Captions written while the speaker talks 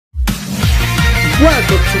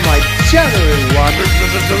Welcome to my channel, everyone.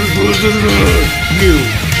 You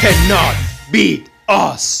cannot beat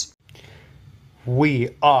us. We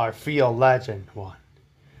are Field Legend 1.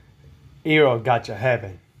 Hero Gotcha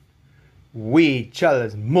Heaven. We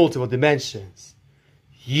challenge multiple dimensions.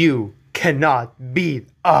 You cannot beat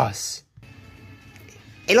us.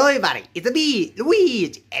 Hello everybody, it's me,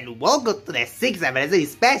 Luigi, and welcome to the 6th anniversary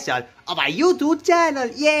special of our YouTube channel,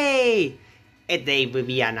 yay! And today will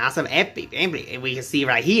be an awesome epic gameplay, and we can see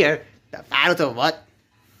right here, the final of what?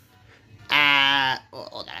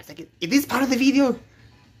 Hold on a second, is this part of the video?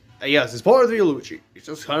 Yes, it's part of the video, Luigi. It's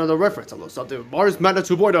just kind of the reference of something Mars Madness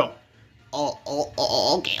 2.0.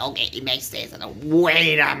 Okay, it makes sense.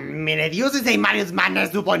 Wait a minute, you just say Mario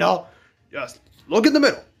Madness 2.0? Yes, look in the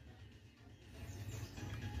middle.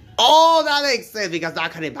 Oh, that makes sense because I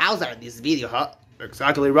couldn't Bowser in this video, huh?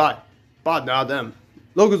 Exactly right. But not them.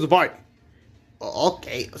 Look at the fight.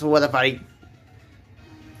 Okay, so what if I...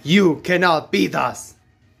 You cannot beat us.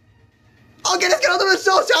 Okay, let's get on to the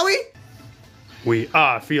show, shall we? We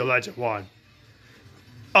are Field Legend 1.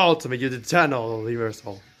 Ultimate Eternal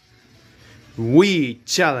Universal. We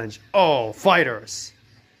challenge all fighters.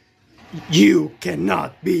 You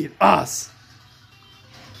cannot beat us.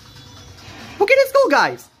 Okay, let's go,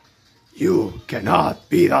 guys. You cannot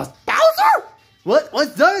beat us. Bowser?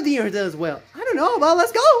 What's done here as well? I don't know, but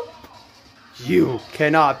let's go. You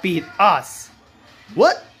cannot beat us.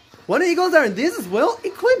 What? One of you guys are in this as well,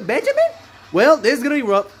 including Benjamin? Well, this is gonna be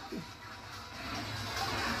rough.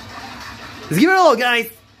 Let's give it a all,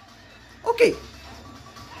 guys. Okay.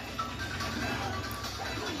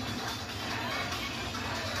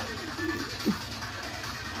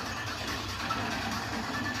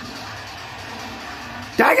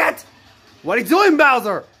 Dang it! What are you doing,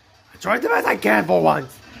 Bowser? I tried the best I can for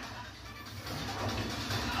once.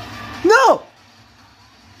 No!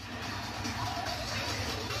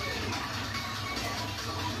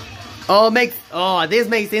 This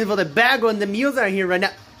makes sense for the background, the music are here right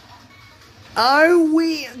now. Are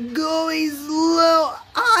we going slow?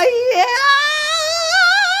 I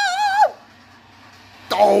am!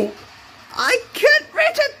 Oh! I can't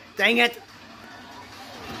reach it! Dang it!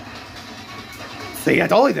 See, I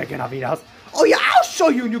told you they cannot beat us. Oh yeah, I'll show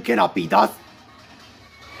you you cannot beat us!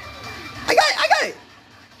 I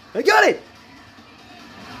got it!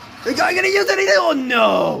 I'm gonna use it! Oh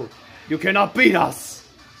no! You cannot beat us.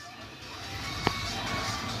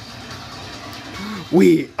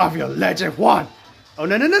 We are Field Legend 1. Oh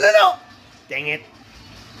no! Dang it!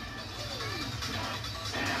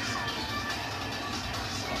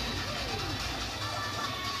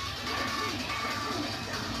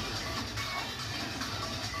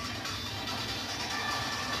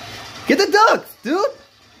 Get the ducks, dude!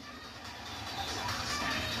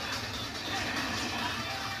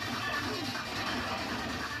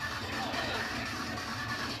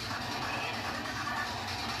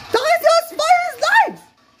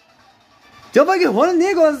 Don't forget one of the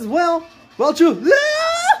niggas as well. Well, true.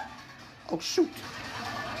 Ah! Oh, shoot.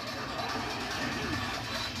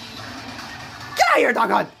 Get out of here,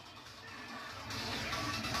 doggone.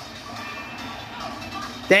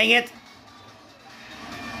 Dang it.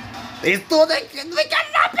 These two, we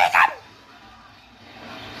cannot beat them.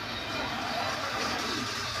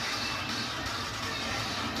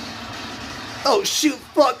 Oh, shoot,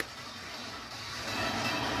 fuck.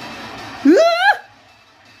 Ah!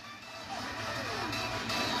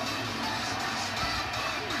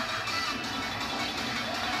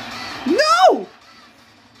 No!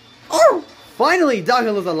 Oh! Finally,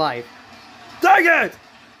 Doghill is alive. Dang it!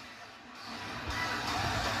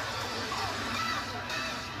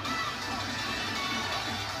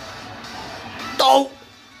 Oh!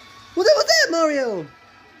 What was that, Mario?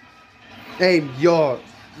 Aim your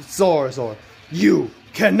sword. You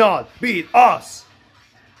cannot beat us.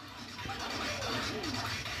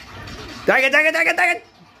 Dang it!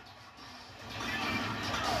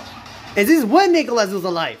 Is this when Nicholas is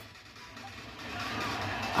alive?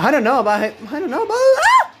 I don't know about it.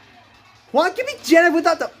 Ah! What can be Janet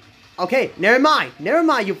without the... Okay, never mind,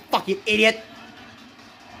 you fucking idiot.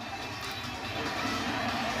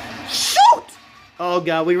 Shoot! Oh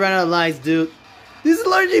god, we ran out of lives, dude. This is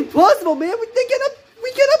largely impossible, man. We cannot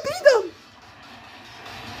beat them.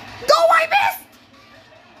 No, I missed!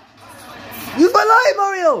 Use my life,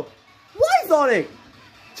 Mario! Why, Sonic?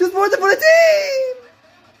 Just for the team!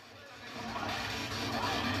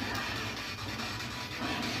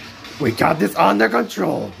 We got this under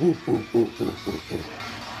control. Well,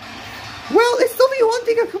 it's only one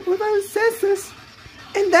thing I can put my senses,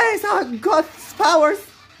 and that is how God's powers.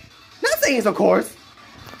 Not saying it's of course.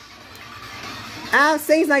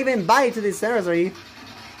 Saint's not even invited to this ceremony.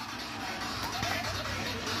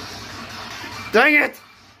 Dang it!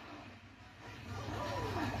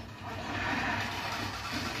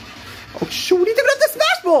 Oh shoot, he took it up the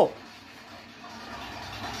Smash Ball!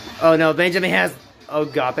 Oh no, Benjamin has... Oh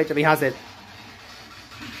god, Benjamin has it.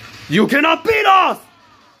 You cannot beat us!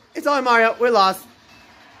 It's all right, Mario, we're lost.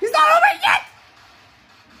 He's not over yet!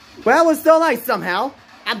 Well, we're still alive somehow.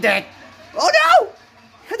 I'm dead. Oh no!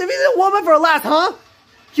 Had to be the woman for last, huh?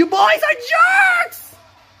 You boys are jerks!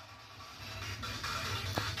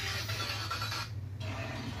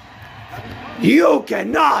 You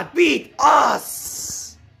cannot beat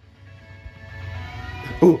us!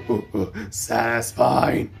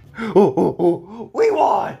 Satisfying. We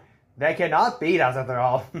won! They cannot beat us after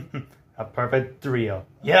all. A perfect trio.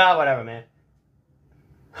 Yeah, whatever, man.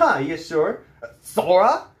 Huh, you sure?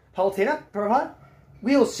 Sora? Palutena? Perha?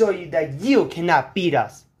 We'll show you that you cannot beat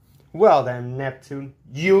us. Well then, Neptune,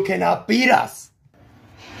 You cannot beat us!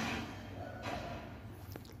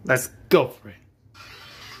 Let's go for it.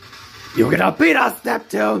 You cannot beat us,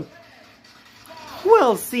 Neptune!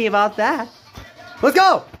 we'll see about that. Let's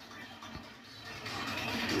go!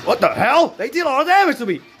 What the hell? They did a lot of damage to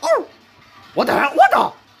me! Oh! What the hell? What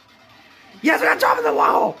the? Yes, we got dropped in the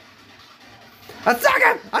wall! Attack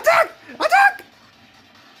him! Attack! Attack!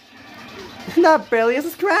 That barely is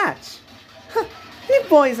a scratch. Huh, you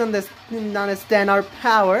boys understand our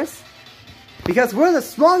powers. Because we're the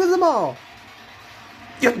strongest of them all.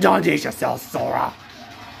 You don't teach yourself, Sora!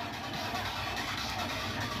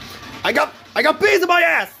 I got bees in my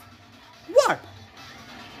ass! What?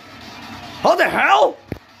 How the hell?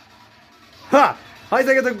 Ha! I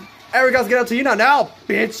think the Erica's get up to you now,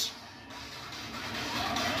 bitch!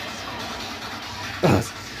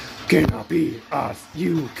 Us cannot be us.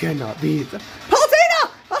 You cannot be the Palutena!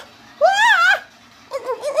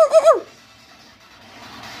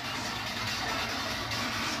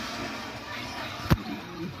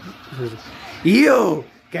 You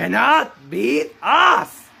cannot beat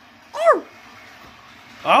us!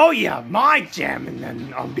 Oh yeah, my jam and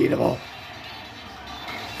then unbeatable.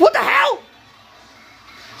 What the hell?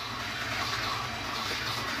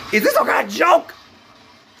 Is this some kind of joke?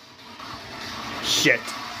 Shit.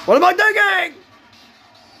 What am I thinking?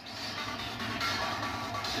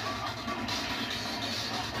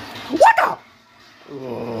 What the?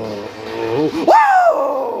 Oh. Whoa!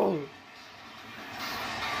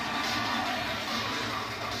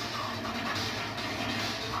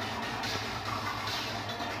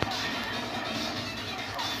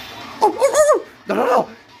 Oh. No.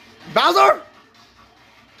 Bowser!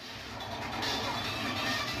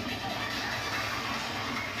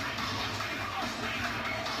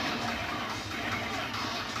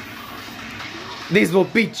 This will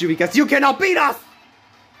beat you because you cannot beat us!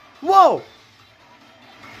 Whoa!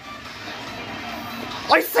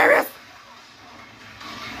 Are you serious?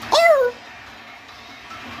 Oh!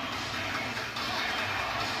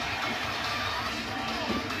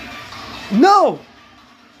 No!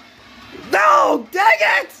 No! Dang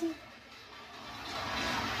it!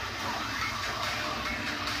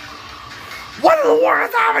 What in the world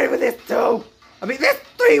is happening with this two? I mean, there's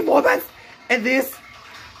 3 women and this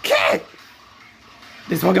kid!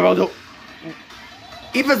 This one can do.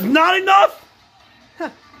 If it's not enough! Huh.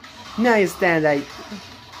 Now you stand that.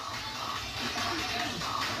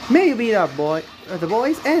 Maybe the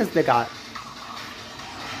boys and the god.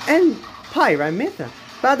 And Pyra Mytha.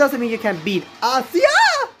 But that doesn't mean you can beat us.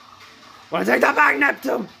 Yeah! Wanna take that back,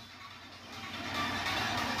 Neptune?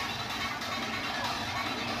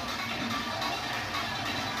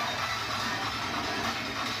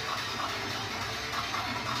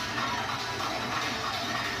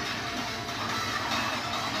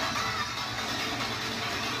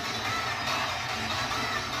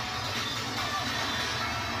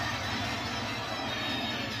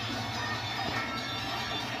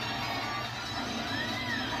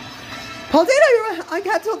 Palutena,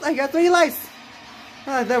 I got 3 lives.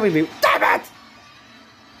 There we go. Damn it!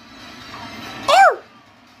 Oh!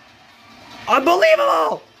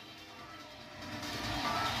 Unbelievable!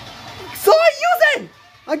 So I use it!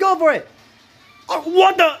 I go for it. Oh,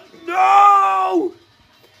 what the? No!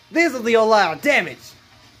 This is a lot of damage.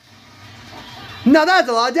 Now that's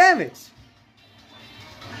a lot of damage.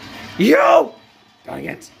 You! Dang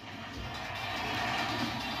it.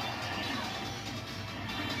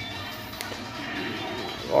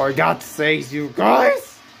 For God's sakes, you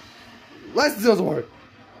guys! Let's do this word.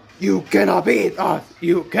 You cannot beat us.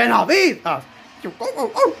 You cannot beat us. You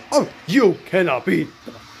cannot beat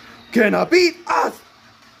us. Cannot beat us.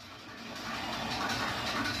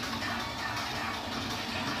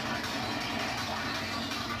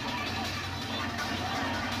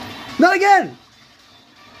 Not again!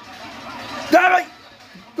 Damn it!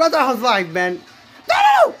 What the hell's life, man?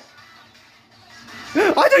 No!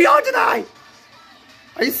 I'm too young to die!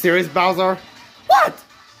 Are you serious, Bowser? What?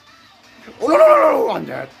 Oh, no, I'm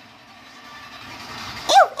dead.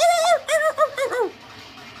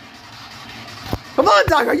 Come on,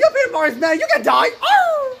 Doctor, you've been Mars, man, you can die!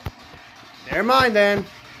 Oh! Never mind, then.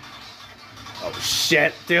 Oh,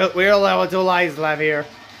 shit, dude, we're level 2 lives left here.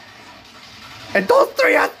 And those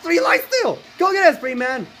three have 3 lives still! Go get us, free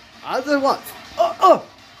man! I'll do it once.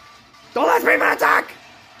 Don't let me attack!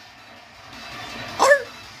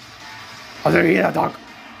 Oh, there he is, dog.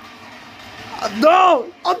 No!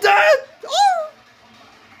 I'm dead! Oh!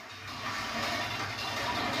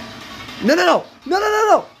 No!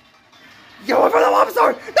 Get away from the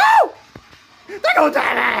monster! No! Go,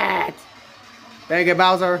 damn it! Thank you,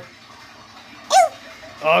 Bowser. Oh!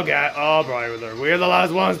 Okay, oh, brother. We're the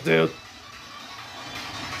last ones, dude.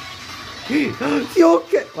 You can.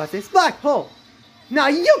 What's this black hole? Now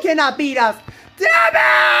you cannot beat us! Damn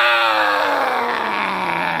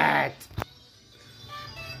it!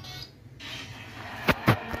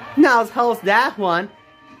 Now how's that one?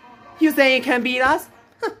 You say you can beat us?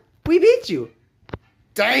 We beat you.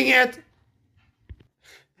 Dang it!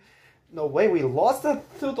 No way, we lost to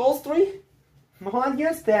those 3? No, I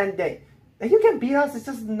understand that you can beat us. It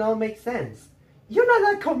just not make sense. You're not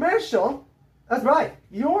that commercial. That's right.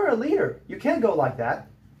 You're a leader. You can't go like that.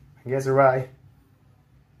 I guess you're right.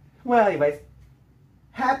 Well, anyways,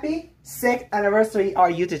 happy 6th anniversary our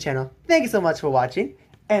YouTube channel. Thank you so much for watching,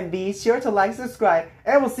 and be sure to like, subscribe,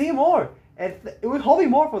 and we'll see you more. And we're hoping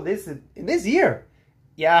more for this in this year.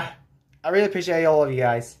 Yeah, I really appreciate all of you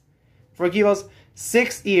guys for giving us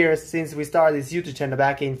 6 years since we started this YouTube channel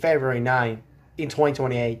back in February 9 in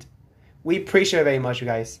 2028. We appreciate it very much, you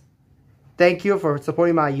guys. Thank you for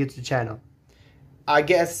supporting my YouTube channel. I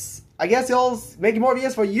guess you'll make more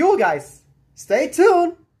videos for you guys. Stay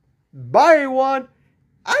tuned. Bye, everyone.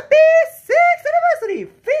 Happy 6th anniversary,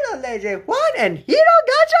 Final Legend 1 and Hero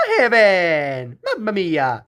Gacha Heaven. Mamma mia.